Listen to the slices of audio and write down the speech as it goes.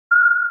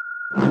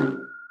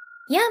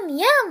Yum,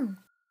 yum!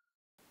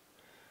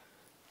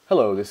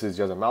 Hello, this is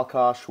Yazan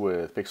Malkosh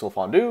with Pixel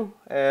Fondue,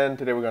 and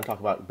today we're going to talk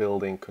about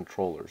building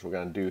controllers. We're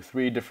going to do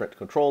 3 different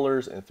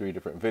controllers in 3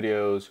 different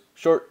videos.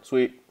 Short,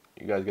 sweet,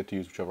 you guys get to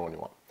use whichever one you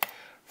want.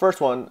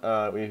 First one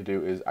we need to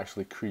do is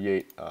actually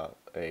create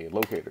a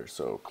locator.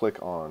 So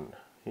click on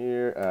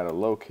here, add a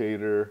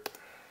locator,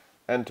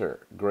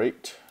 enter,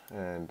 great,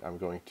 and I'm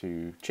going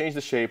to change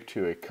the shape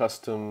to a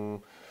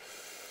custom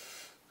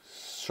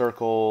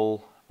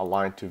circle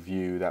aligned to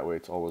view. That way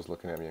it's always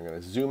looking at me. I'm going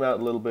to zoom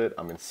out a little bit.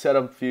 I'm in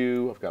setup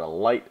view. I've got a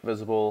light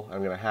visible. I'm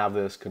going to have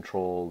this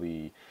control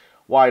the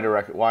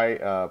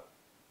Y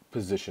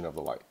position of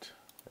the light.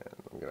 And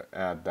I'm going to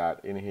add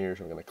that in here.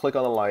 So I'm going to click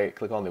on the light,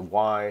 click on the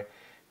Y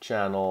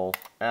channel,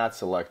 add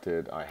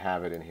selected. I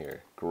have it in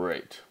here.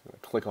 Great. I'm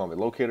going to click on the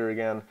locator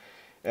again.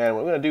 And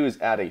what I'm going to do is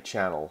add a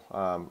channel.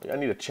 I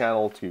need a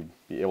channel to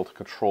be able to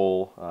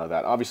control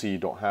that. Obviously, you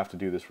don't have to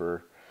do this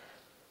for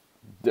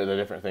the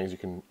different things.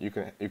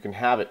 You can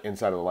have it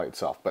inside of the light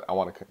itself, but I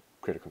want to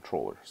create a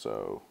controller.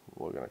 So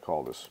we're going to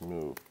call this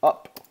move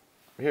up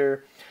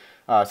here.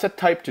 Set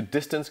type to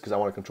distance because I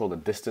want to control the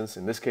distance.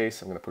 In this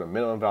case, I'm going to put a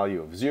minimum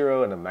value of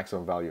 0 and a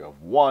maximum value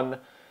of 1,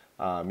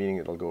 meaning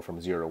it'll go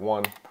from 0 to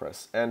 1.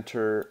 Press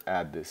enter,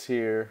 add this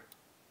here.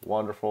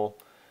 Wonderful.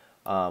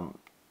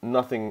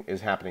 Nothing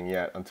is happening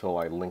yet until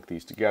I link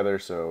these together,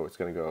 so it's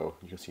going to go,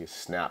 you can see it's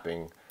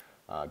snapping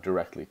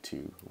directly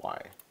to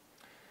Y.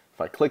 If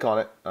I click on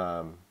it,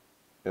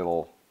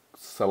 it'll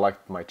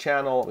select my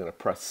channel. I'm going to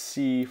press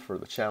C for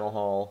the channel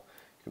haul.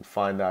 You can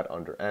find that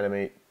under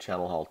Animate,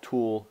 Channel Haul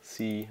Tool,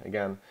 C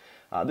again.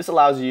 This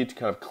allows you to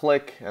kind of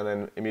click and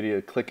then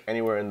immediately click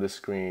anywhere in the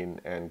screen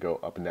and go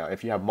up and down.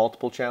 If you have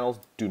multiple channels,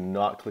 do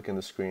not click in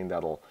the screen.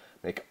 That'll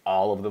make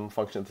all of them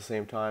function at the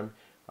same time.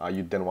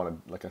 You then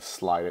want to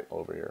slide it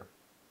over here.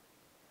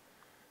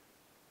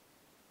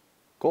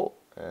 Cool.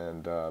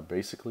 And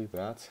basically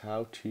that's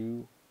how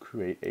to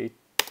create a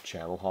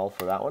channel haul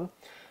for that one.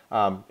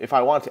 If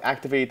I want to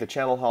activate the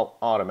channel haul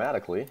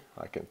automatically,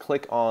 I can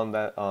click on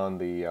that on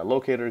the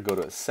locator, go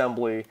to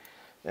assembly,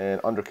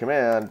 and under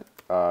command,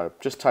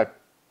 just type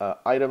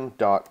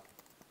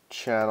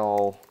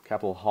item.channel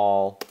capital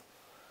haul,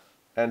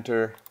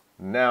 enter.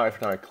 Now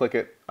every time I click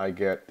it, I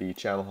get the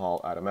channel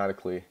haul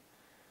automatically,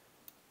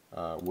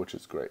 which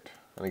is great.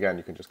 And again,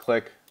 you can just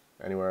click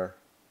anywhere,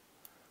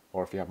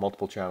 or if you have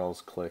multiple channels,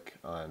 click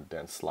and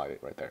then slide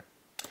it right there.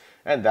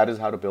 And that is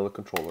how to build a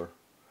controller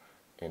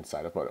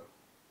inside of MODO.